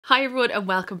Hi everyone and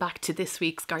welcome back to this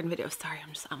week's garden video. Sorry,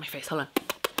 I'm just on my face, hold on.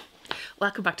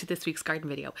 Welcome back to this week's garden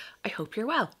video. I hope you're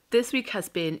well. This week has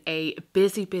been a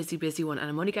busy one and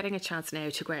I'm only getting a chance now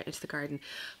to go out into the garden,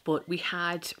 but we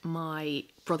had my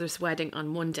brother's wedding on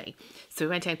Monday. So we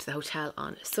went out to the hotel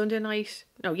on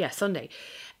Sunday,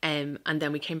 and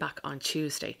then we came back on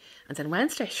Tuesday, and then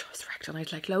Wednesday I was wrecked and I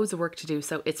had like loads of work to do.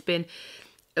 So it's been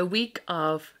a week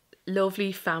of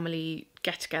lovely family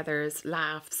get-togethers,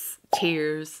 laughs,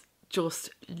 tears,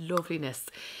 just loveliness.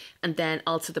 And then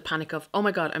also the panic of, oh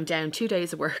my god, I'm down 2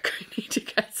 days of work, I need to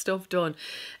get stuff done.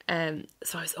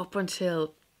 So I was up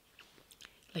until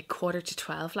like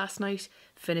 11:45 last night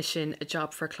finishing a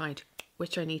job for a client,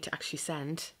 which I need to actually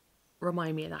send.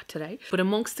 Remind me of that today. But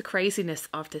amongst the craziness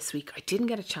of this week, I didn't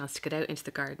get a chance to get out into the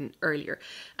garden earlier,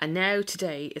 and now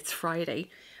today it's Friday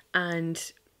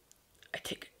and I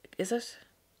think, is it?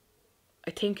 I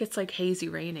think it's like hazy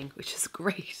raining, which is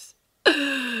great.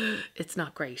 It's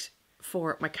not great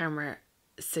for my camera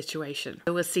situation.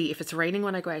 So we'll see. If it's raining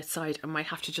when I go outside, I might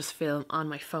have to just film on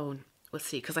my phone. We'll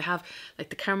see, because I have like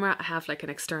the camera, I have like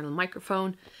an external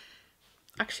microphone.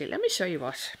 Actually, let me show you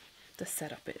what the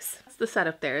setup is. That's the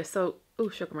setup there. So, oh,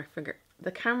 sugar my finger.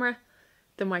 The camera,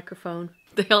 the microphone,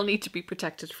 they all need to be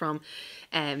protected from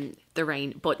the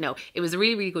rain. But no, it was a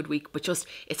really good week, but just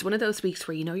it's one of those weeks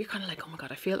where, you know, you're kind of like, oh my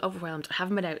god, I feel overwhelmed, I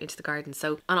haven't been out into the garden.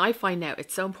 So, and I find now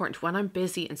it's so important when I'm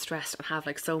busy and stressed and have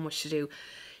like so much to do,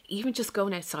 even just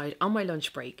going outside on my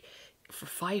lunch break for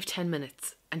 5-10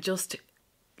 minutes and just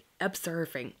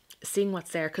observing, seeing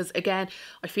what's there. Because again,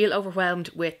 I feel overwhelmed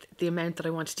with the amount that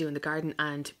I want to do in the garden,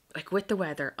 and like with the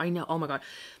weather, I know, oh my god,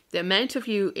 the amount of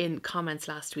you in comments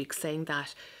last week saying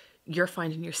that you're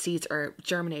finding your seeds are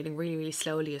germinating really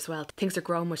slowly as well. Things are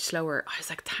growing much slower. I was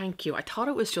like, thank you. I thought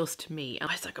it was just me. And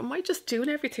I was like, am I just doing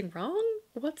everything wrong?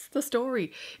 What's the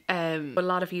story? But a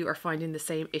lot of you are finding the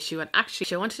same issue. And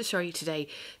actually, I wanted to show you today,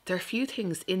 there are a few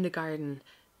things in the garden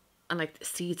and like the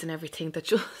seeds and everything that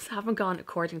just haven't gone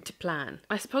according to plan.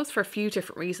 I suppose for a few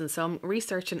different reasons. So I'm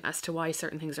researching as to why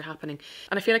certain things are happening.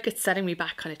 And I feel like it's setting me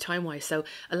back kind of time-wise. So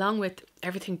along with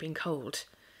everything being cold,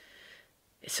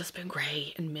 it's just been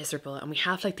grey and miserable, and we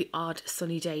have like the odd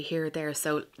sunny day here or there.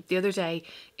 So the other day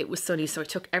it was sunny, so I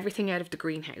took everything out of the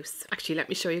greenhouse. Actually, let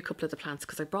me show you a couple of the plants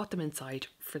because I brought them inside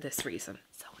for this reason.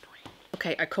 So annoying.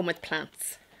 Okay, I come with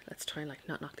plants. Let's try and like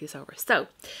not knock these over. So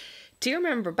do you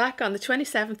remember back on the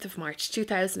 27th of March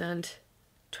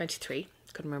 2023,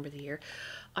 I couldn't remember the year,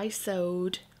 I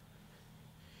sowed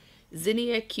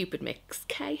zinnia cupid mix,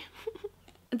 okay?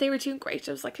 And they were doing great.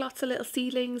 There was like lots of little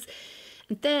seedlings,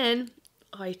 and then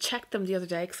I checked them the other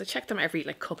day because I check them every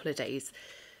like couple of days.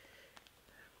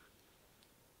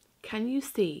 Can you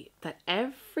see that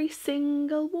every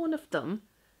single one of them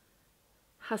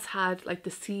has had like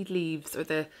the seed leaves or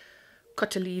the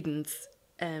cotyledons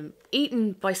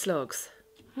eaten by slugs?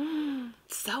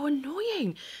 So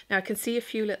annoying. Now I can see a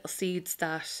few little seeds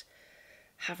that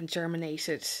haven't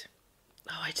germinated.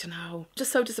 Oh, I don't know.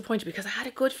 Just so disappointed because I had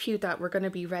a good few that were going to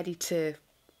be ready to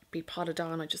be potted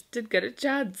on. I just didn't get a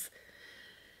chance.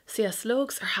 So yeah,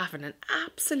 slugs are having an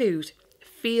absolute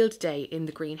field day in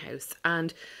the greenhouse,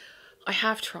 and I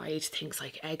have tried things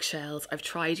like eggshells. I've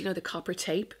tried, you know, the copper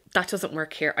tape. That doesn't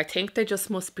work here. I think they just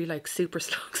must be like super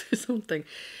slugs or something,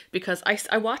 because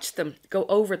I watched them go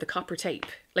over the copper tape.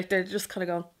 Like they're just kind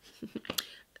of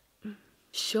going,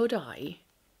 should I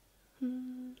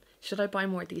buy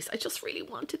more of these? I just really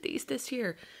wanted these this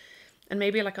year. And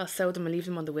maybe like I'll sow them and leave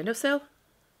them on the windowsill.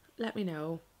 Let me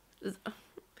know.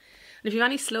 And if you have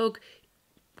any slug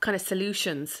kind of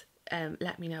solutions,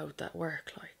 let me know that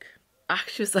work. Like, I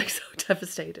actually was like so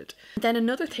devastated. Then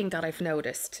another thing that I've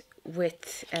noticed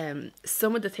with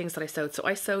some of the things that I sowed. So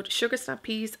I sowed sugar snap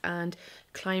peas and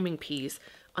climbing peas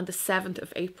on the 7th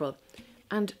of April.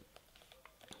 And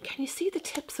can you see the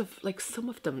tips of like some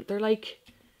of them? They're like,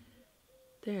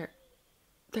 they're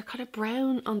kind of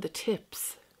brown on the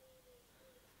tips.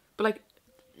 But like,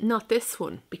 not this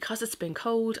one, because it's been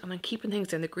cold and I'm keeping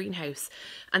things in the greenhouse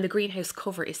and the greenhouse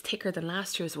cover is thicker than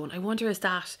last year's one. I wonder, is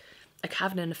that like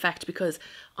having an effect? Because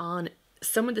on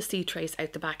some of the seed trays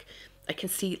out the back, I can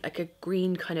see like a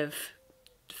green kind of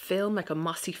film, like a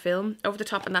mossy film over the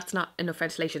top, and that's not enough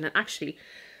ventilation. And actually,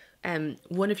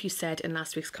 one of you said in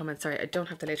last week's comment, sorry, I don't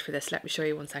have the lid for this, let me show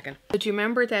you 1 second. So do you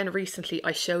remember then recently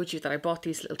I showed you that I bought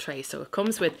these little trays? So it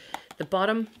comes with the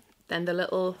bottom, then the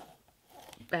little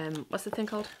what's the thing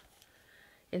called?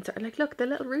 Insert. Like, look, the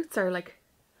little roots are like,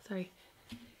 sorry,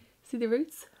 see the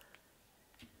roots?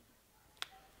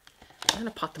 I'm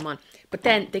gonna pot them on. But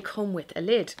then they come with a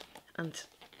lid, and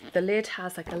the lid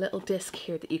has like a little disc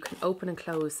here that you can open and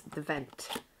close the vent.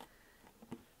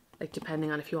 like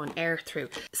depending on if you want air through.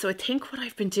 So I think what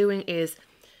I've been doing is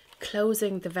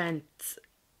closing the vents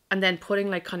and then putting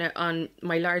like kind of on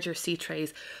my larger seed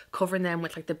trays, covering them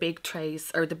with like the big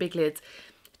trays or the big lids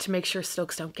to make sure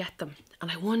slugs don't get them.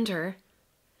 And I wonder,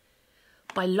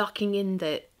 by locking in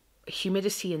the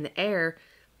humidity in the air,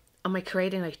 am I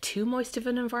creating like too moist of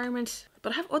an environment?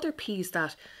 But I have other peas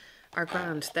that are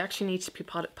grand. They actually need to be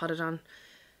potted on,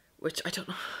 which I don't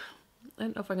know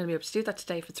if I'm going to be able to do that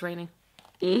today if it's raining.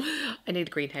 I need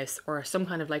a greenhouse or some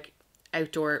kind of like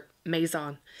outdoor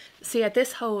maison. So yeah,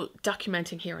 this whole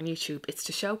documenting here on YouTube, it's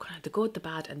to show kind of the good, the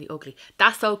bad and the ugly.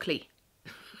 That's ugly.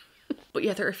 But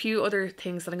yeah, there are a few other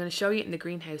things that I'm going to show you in the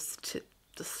greenhouse to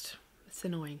just, it's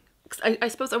annoying. I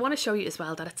suppose I want to show you as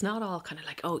well that it's not all kind of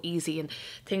like, oh, easy and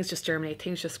things just germinate,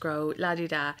 things just grow,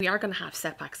 la-di-da. We are going to have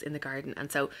setbacks in the garden, and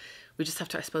so we just have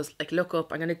to, I suppose, like look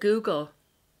up. I'm going to Google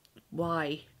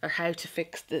why or how to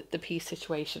fix the pea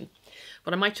situation.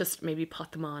 But I might just maybe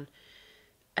pot them on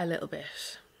a little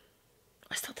bit.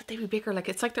 I thought that they'd be bigger. Like,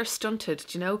 it's like they're stunted,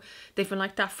 do you know? They've been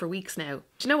like that for weeks now.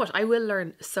 Do you know what? I will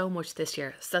learn so much this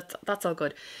year. So that's all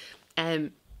good.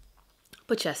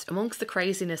 But yes, amongst the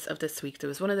craziness of this week, there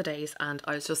was one of the days and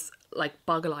I was just like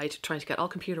boggle-eyed trying to get all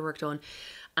computer work done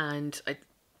and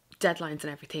deadlines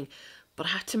and everything. But I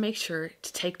had to make sure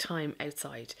to take time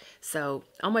outside. So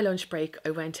on my lunch break,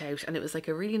 I went out and it was like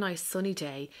a really nice sunny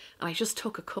day. And I just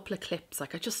took a couple of clips.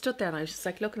 Like, I just stood there and I was just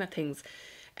like looking at things.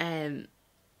 And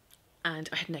I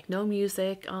had like no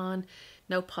music on,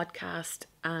 no podcast.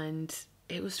 And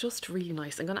it was just really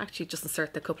nice. I'm going to actually just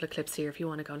insert the couple of clips here if you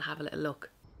want to go and have a little look.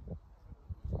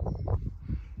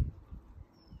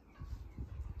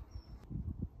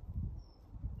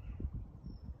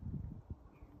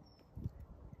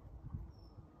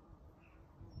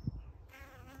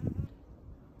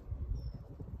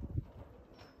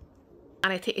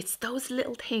 And I think it's those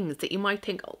little things that you might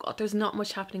think, oh God, there's not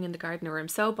much happening in the garden or I'm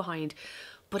so behind.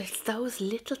 But it's those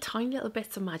little tiny little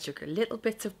bits of magic or little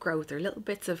bits of growth or little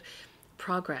bits of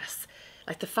progress.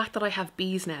 Like the fact that I have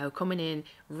bees now coming in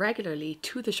regularly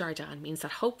to the jardin means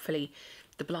that hopefully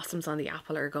the blossoms on the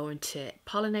apple are going to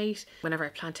pollinate. Whenever I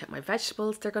plant out my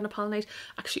vegetables, they're going to pollinate.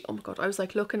 Actually, oh my God, I was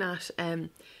like looking at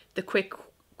the quick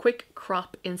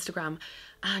crop Instagram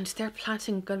and they're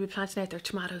going to be planting out their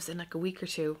tomatoes in like a week or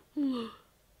two.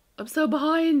 I'm so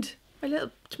behind. My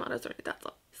little tomatoes are that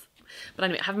size. But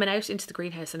anyway, I haven't been out into the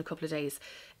greenhouse in a couple of days,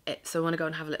 so I want to go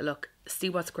and have a little look, see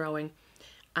what's growing.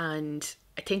 And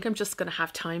I think I'm just going to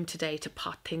have time today to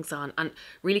pot things on and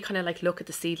really kind of like look at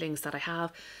the seedlings that I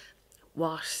have,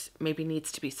 what maybe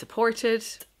needs to be supported.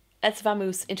 Let's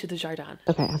vamoose into the jardin.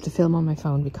 Okay, I have to film on my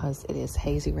phone because it is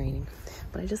hazy raining.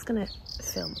 But I'm just going to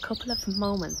film a couple of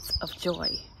moments of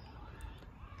joy.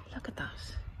 Look at that.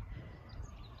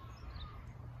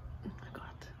 Oh my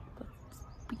God,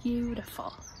 that's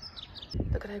beautiful.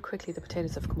 Look at how quickly the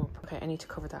potatoes have come up. Okay, I need to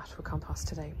cover that with compost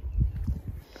today.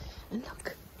 And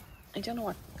look, I don't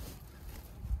know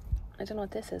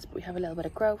what this is, but we have a little bit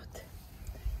of growth.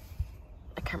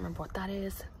 I can't remember what that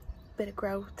is. Bit of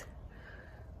growth.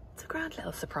 It's a grand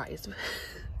little surprise.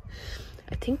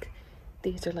 I think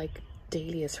these are like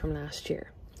dahlias from last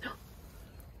year.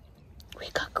 We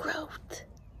got growth.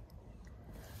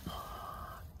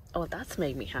 Oh, that's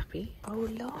made me happy. Oh,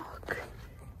 look.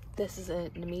 This is a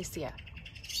nemesia.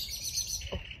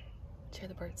 Oh, cheer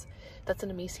the birds. That's a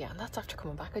nemesia, and that's after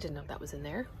coming back. I didn't know that was in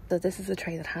there. So this is a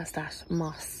tray that has that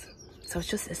moss. So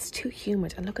it's too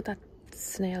humid. And look at that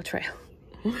snail trail.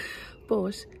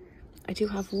 But I do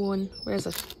have one, where is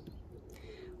it?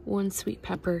 One sweet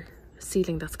pepper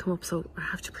seedling that's come up, so I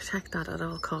have to protect that at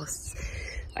all costs.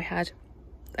 I had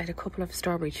a couple of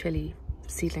strawberry chili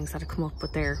seedlings that had come up,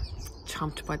 but they're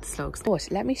chomped by the slugs. But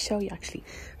let me show you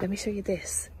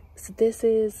this. So this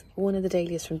is one of the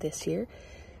dahlias from this year.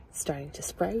 It's starting to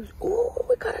sprout. Oh,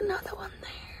 we got another one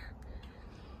there.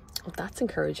 Oh, that's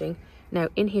encouraging. Now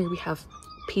in here we have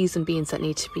peas and beans that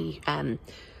need to be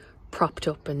propped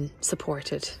up and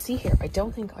supported. See here, I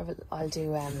don't think I'll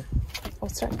do oh,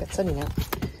 it's starting to get sunny now.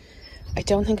 I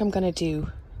don't think I'm gonna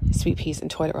do sweet peas and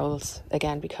toilet rolls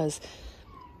again because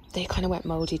they kind of went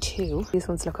moldy too. These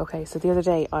ones look okay. So the other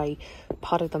day I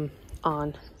potted them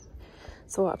on.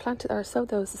 So I sowed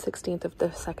those the 16th of the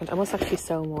 2nd. I must actually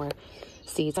sow more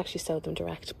seeds. I actually sowed them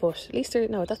direct, but at least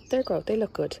they're growth. They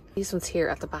look good. These ones here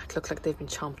at the back look like they've been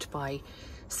chomped by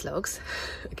slugs.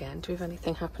 Again, do we have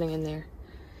anything happening in there?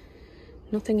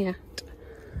 Nothing yet.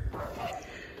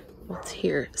 What's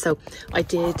here? So I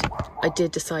did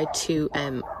decide to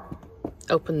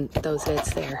open those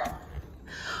lids there.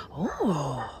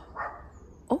 Oh,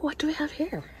 what do we have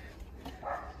here?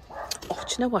 Oh,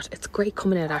 do you know what? It's great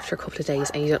coming out after a couple of days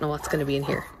and you don't know what's going to be in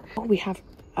here. Oh, we have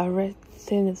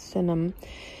erythrinaceae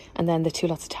and then the 2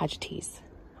 lots of tagetes.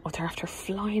 Oh, they're after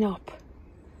flying up.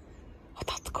 Oh,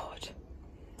 that's good.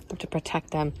 I have to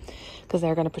protect them because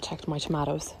they're going to protect my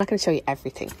tomatoes. I'm not going to show you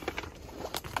everything.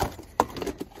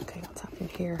 Okay, what's happening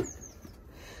here?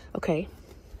 Okay.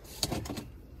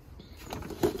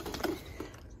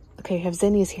 Okay, I have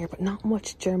zinnias here, but not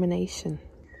much germination.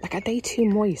 Like, are they too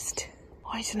moist?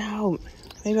 I don't know.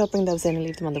 Maybe I'll bring those in and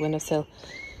leave them on the windowsill.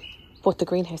 But the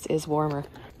greenhouse is warmer.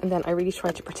 And then I really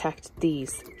tried to protect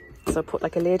these. So I put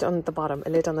like a lid on the bottom, a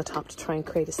lid on the top to try and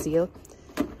create a seal.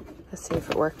 Let's see if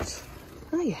it worked.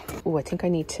 Oh yeah. Oh, I think I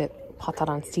need to pot that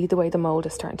on. See the way the mold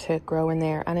is starting to grow in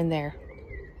there and in there.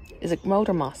 Is it mold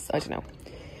or moss? I don't know.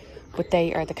 But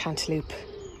they are the cantaloupe.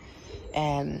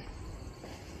 What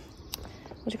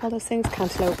do you call those things?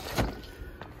 Cantaloupe,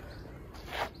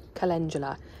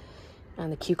 calendula,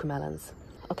 and the cucamelons.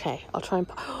 Okay, I'll try and...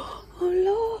 Oh,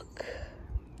 look!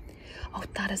 Oh,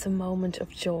 that is a moment of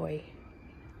joy.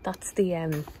 That's the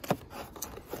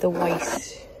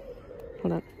white...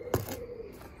 Hold on.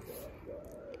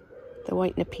 The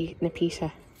white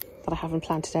Nepeta that I haven't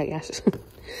planted out yet.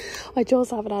 I just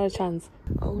haven't had a chance.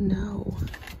 Oh, no.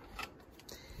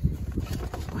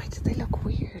 Why do they look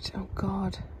weird? Oh,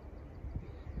 God.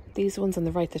 These ones on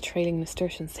the right, the trailing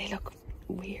nasturtiums, they look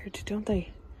weird, don't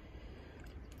they?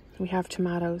 We have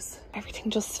tomatoes. Everything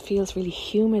just feels really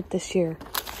humid this year.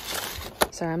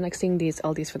 Sorry, I'm like seeing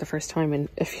all these for the first time in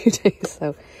a few days,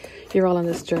 so you're all on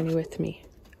this journey with me.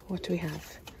 What do we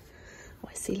have? Oh,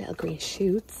 I see little green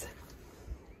shoots.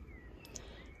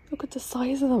 Look at the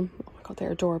size of them. Oh my God,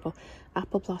 they're adorable.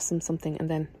 Apple blossom something, and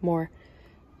then more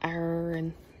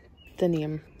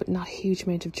aranthinium, but not a huge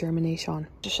amount of germination.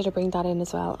 Should I bring that in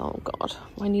as well? Oh God,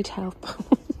 I need help.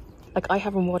 Like, I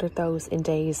haven't watered those in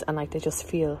days, and like they just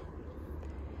feel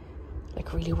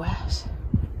like really wet.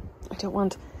 I don't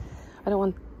want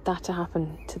that to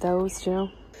happen to those, you know.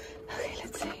 Okay,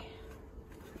 let's see.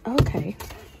 Okay,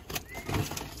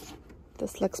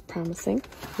 this looks promising.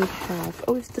 We have,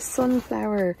 oh, it's the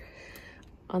sunflower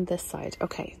on this side.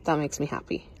 Okay, that makes me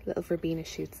happy. Little verbena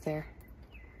shoots there.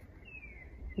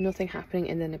 Nothing happening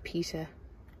in the Nepeta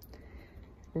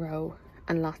row,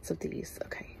 and lots of these.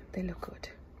 Okay, they look good.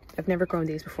 I've never grown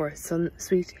these before.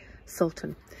 Sweet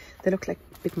Sultan. They look like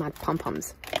big mad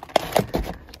pom-poms.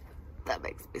 That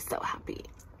makes me so happy.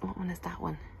 What one is that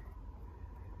one?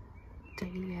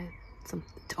 Dahlia,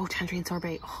 oh, tangerine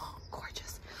sorbet. Oh,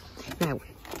 gorgeous. Now,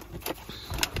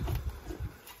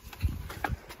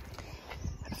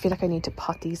 I feel like I need to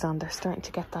pot these on. They're starting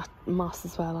to get that moss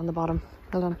as well on the bottom.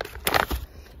 Hold on.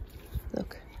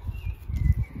 Look.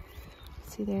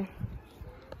 See there?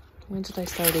 When did I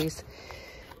sow these?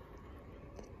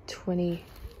 23rd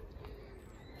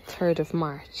of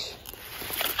March.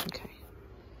 Okay.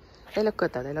 They look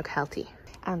good though, they look healthy.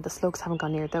 And the slugs haven't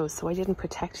gone near those, so I didn't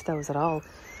protect those at all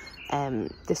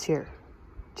this year.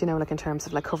 Do you know, like in terms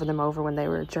of like covering them over when they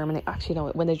were germinating? Actually, no,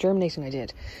 when they're germinating I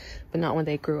did, but not when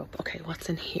they grew up. Okay, what's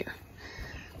in here?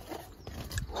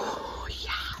 Oh,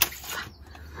 yes!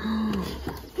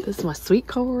 This is my sweet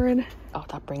corn. Oh,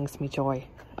 that brings me joy.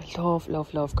 I love,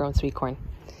 love, love grown sweet corn.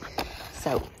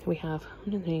 So we have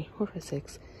 1, 2, 3, 4, 5,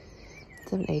 6,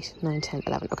 7, 8, 9, 10,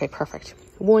 11. Okay, perfect.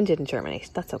 One didn't germinate.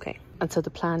 That's okay. And so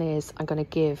the plan is I'm going to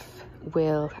give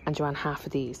Will and Joanne half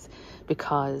of these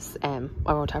because I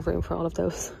won't have room for all of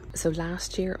those. So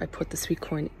last year I put the sweet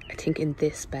corn, I think, in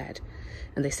this bed,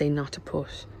 and they say not to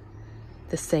put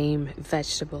the same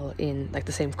vegetable in, like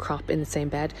the same crop in the same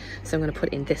bed. So I'm going to put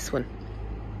in this one.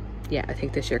 Yeah, I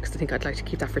think this year, because I think I'd like to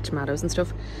keep that for tomatoes and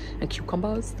stuff and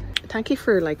cucumbers. Thank you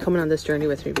for like coming on this journey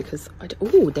with me, because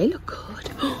oh, they look good.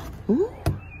 Ooh,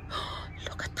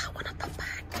 look at that one at the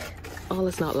back. All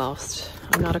is not lost.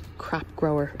 I'm not a crap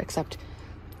grower, except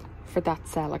for that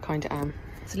cell I kind of am.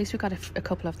 So at least we've got a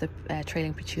couple of the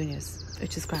trailing petunias,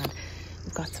 which is grand.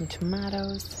 We've got some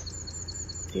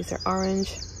tomatoes. These are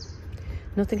orange.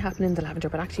 Nothing happened in the lavender,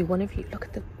 but actually one of you, look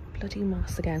at the bloody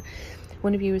moss again.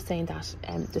 One of you was saying that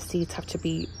the seeds have to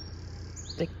be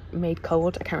like made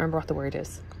cold. I can't remember what the word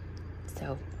is.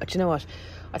 So, but you know what?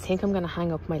 I think I'm going to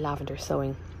hang up my lavender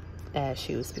sowing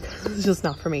shoes, because it's just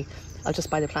not for me. I'll just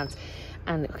buy the plants.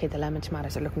 And okay, the lemon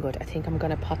tomatoes are looking good. I think I'm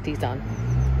going to pot these on,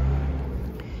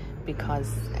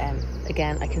 because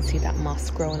again, I can see that moss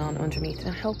growing on underneath. And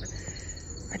I hope,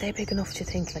 are they big enough, do you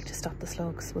think, like to stop the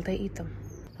slugs? Will they eat them?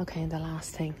 Okay, and the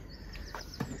last thing.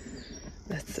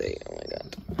 Let's see. Oh my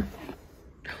God.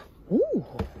 Ooh.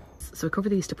 So I cover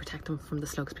these to protect them from the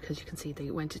slugs, because you can see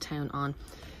they went to town on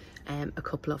a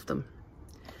couple of them.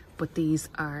 But these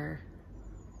are,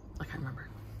 I can't remember.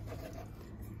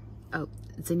 Oh,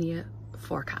 Zinnia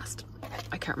Forecast.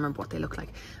 I can't remember what they look like.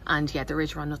 And yeah, the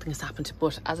ridge run, nothing has happened.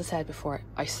 But as I said before,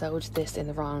 I sowed this in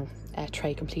the wrong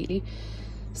tray completely.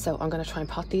 So I'm going to try and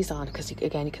pot these on, because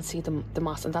again, you can see the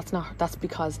moss, and that's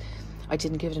because I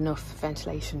didn't give it enough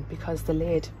ventilation, because the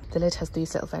lid has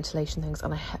these little ventilation things,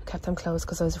 and I kept them closed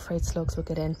because I was afraid slugs would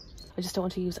get in. I just don't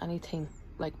want to use anything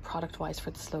like product wise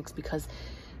for the slugs, because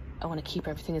I want to keep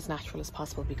everything as natural as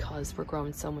possible, because we're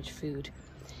growing so much food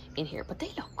in here. But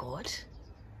they look good.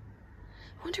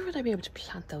 I wonder would I be able to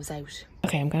plant those out.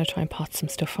 Okay, I'm going to try and pot some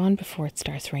stuff on before it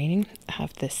starts raining. I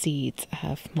have the seeds, I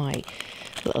have my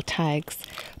little tags,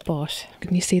 but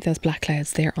can you see those black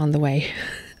clouds? They're on the way.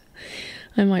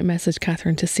 I might message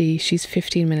Catherine to see. She's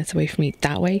 15 minutes away from me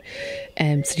that way,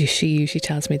 so she usually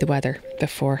tells me the weather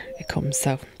before it comes.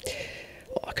 So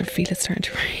I can feel it starting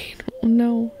to rain. Oh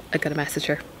no. I gotta message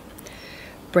her.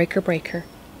 Breaker,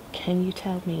 can you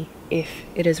tell me if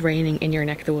it is raining in your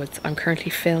neck of the woods? I'm currently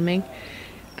filming,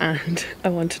 and I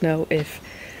want to know if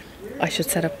I should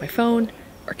set up my phone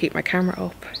or keep my camera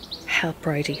up. Help,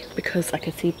 Bridie, because I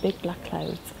can see big black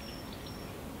clouds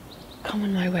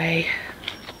coming my way.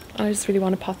 I just really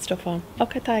want to pot stuff on.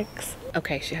 Okay, thanks.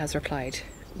 Okay, she has replied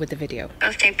with the video.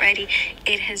 Okay, Bridie,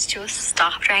 it has just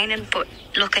stopped raining, but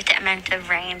look at the amount of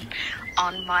rain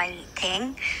on my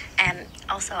thing.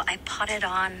 Also, I potted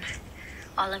on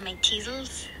all of my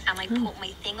teasels, and I put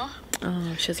my thing up.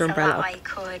 Oh, she has her umbrella up. I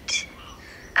could,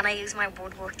 and I use my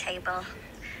woodwork table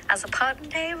as a potting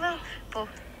table. But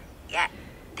yeah,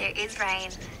 there is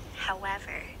rain.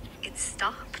 However, it's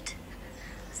stopped.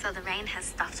 So the rain has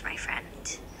stopped, my friend.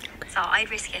 Okay. So I'd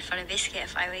risk it for a biscuit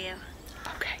if I were you.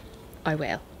 Okay, I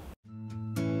will.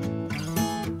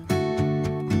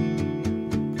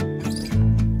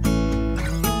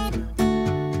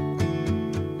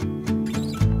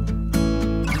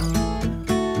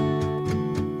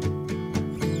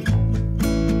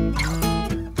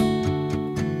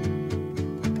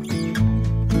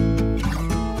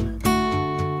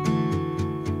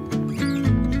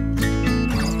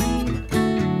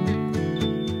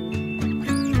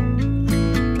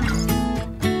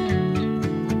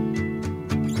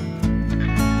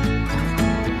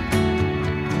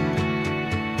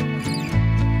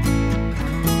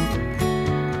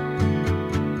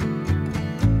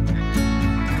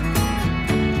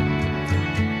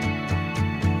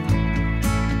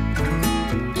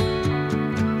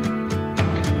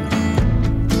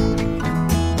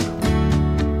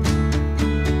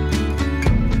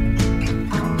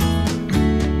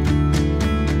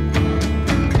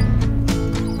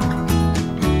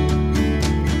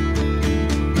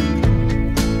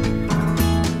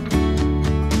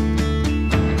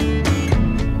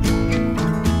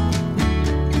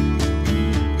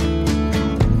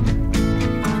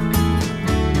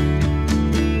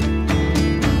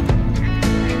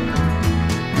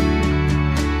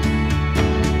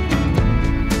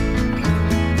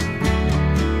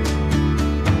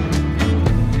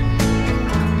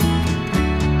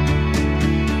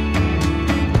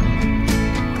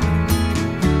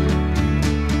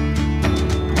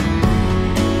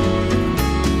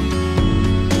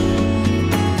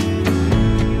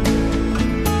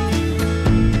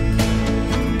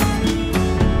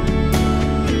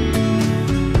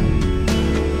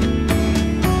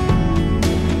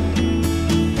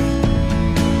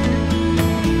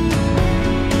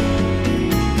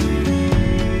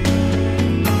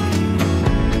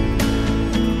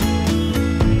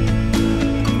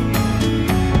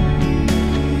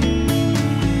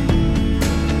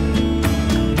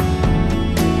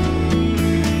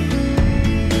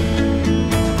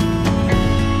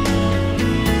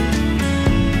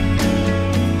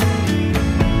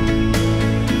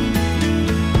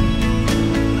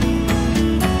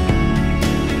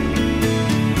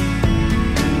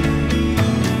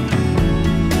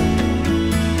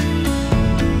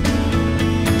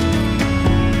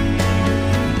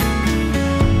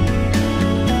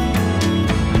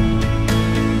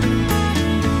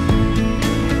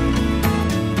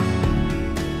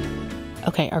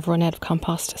 Okay, I've run out of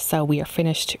compost, so we are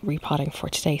finished repotting for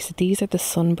today. So these are the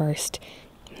sunburst,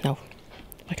 no,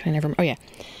 why can I never, oh yeah,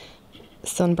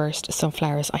 sunburst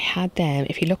sunflowers. I had them,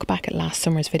 if you look back at last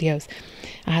summer's videos,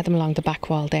 I had them along the back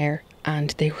wall there, and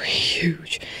they were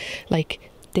huge.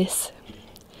 Like, this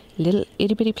little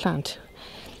itty bitty plant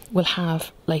will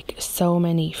have like so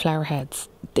many flower heads.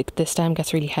 The stem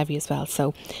gets really heavy as well,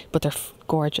 so, but they're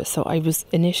gorgeous. So I was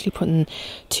initially putting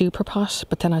 2 per pot,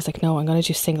 but then I was like, no, I'm going to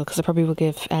do single, because I probably will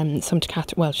give some to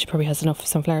Catherine. Well, she probably has enough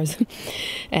sunflowers.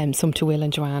 Some to Will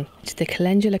and Joanne. The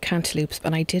calendula cantaloupes,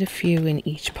 and I did a few in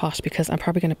each pot because I'm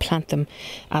probably going to plant them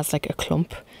as like a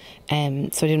clump. So I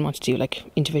didn't want to do like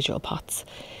individual pots.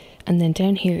 And then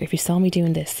down here, if you saw me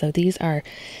doing this, so these are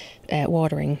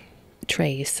watering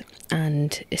trays,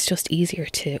 and it's just easier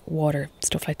to water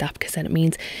stuff like that, because then it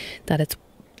means that it's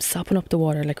sopping up the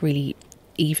water like really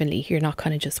evenly. You're not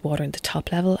kind of just watering the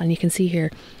top level. And you can see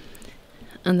here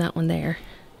on that one there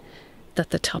that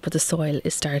the top of the soil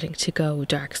is starting to go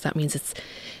dark, so that means it's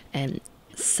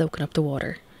soaking up the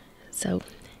water. So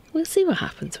we'll see what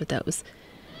happens with those.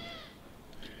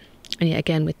 And yeah,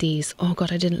 again with these, oh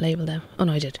god, I didn't label them. Oh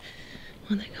no, I did.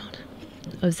 What are they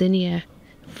called? Zinnia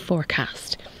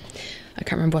Forecast. I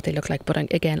can't remember what they look like, but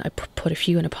again, I put a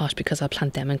few in a pot because I'll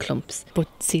plant them in clumps. But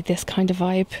see this kind of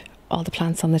vibe, all the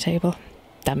plants on the table,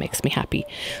 that makes me happy.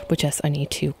 But yes, I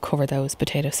need to cover those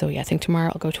potatoes. So yeah, I think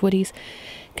tomorrow I'll go to Woody's,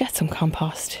 get some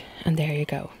compost, and there you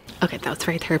go. Okay, that was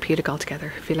very therapeutic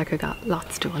altogether. I feel like I got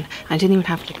lots done. I didn't even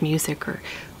have like music or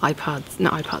podcasts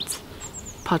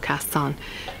on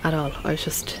at all. I was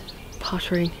just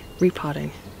pottering,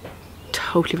 repotting.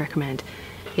 Totally recommend.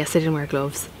 Yes, I didn't wear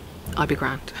gloves. I'll be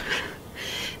grand.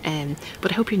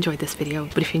 But I hope you enjoyed this video.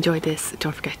 But if you enjoyed this,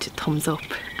 don't forget to thumbs up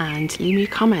and leave me a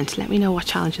comment. Let me know what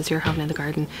challenges you're having in the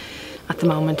garden at the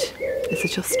moment. Is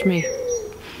it just me?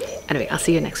 Anyway, I'll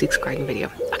see you in next week's garden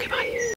video. Okay, bye.